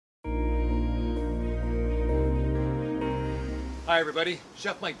Hi everybody,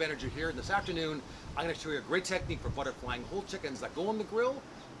 Chef Mike Benninger here, and this afternoon I'm going to show you a great technique for butterflying whole chickens that go on the grill,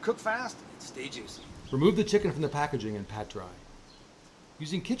 cook fast, and stay juicy. Remove the chicken from the packaging and pat dry.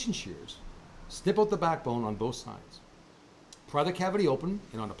 Using kitchen shears, snip out the backbone on both sides. Pry the cavity open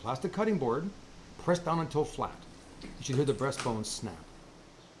and on a plastic cutting board, press down until flat. You should hear the breastbone snap.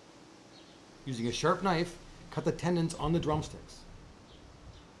 Using a sharp knife, cut the tendons on the drumsticks.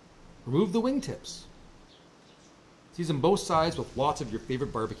 Remove the wingtips. Season both sides with lots of your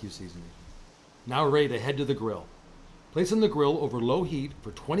favorite barbecue seasoning. Now ready to head to the grill. Place on the grill over low heat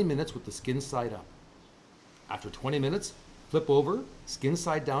for 20 minutes with the skin side up. After 20 minutes, flip over, skin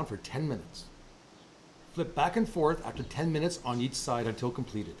side down for 10 minutes. Flip back and forth after 10 minutes on each side until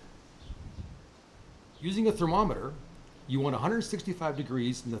completed. Using a thermometer, you want 165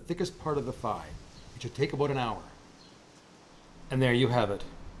 degrees in the thickest part of the thigh. It should take about an hour. And there you have it,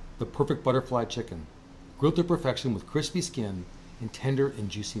 the perfect butterfly chicken. Grilled to perfection with crispy skin and tender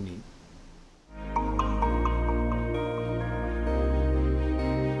and juicy meat.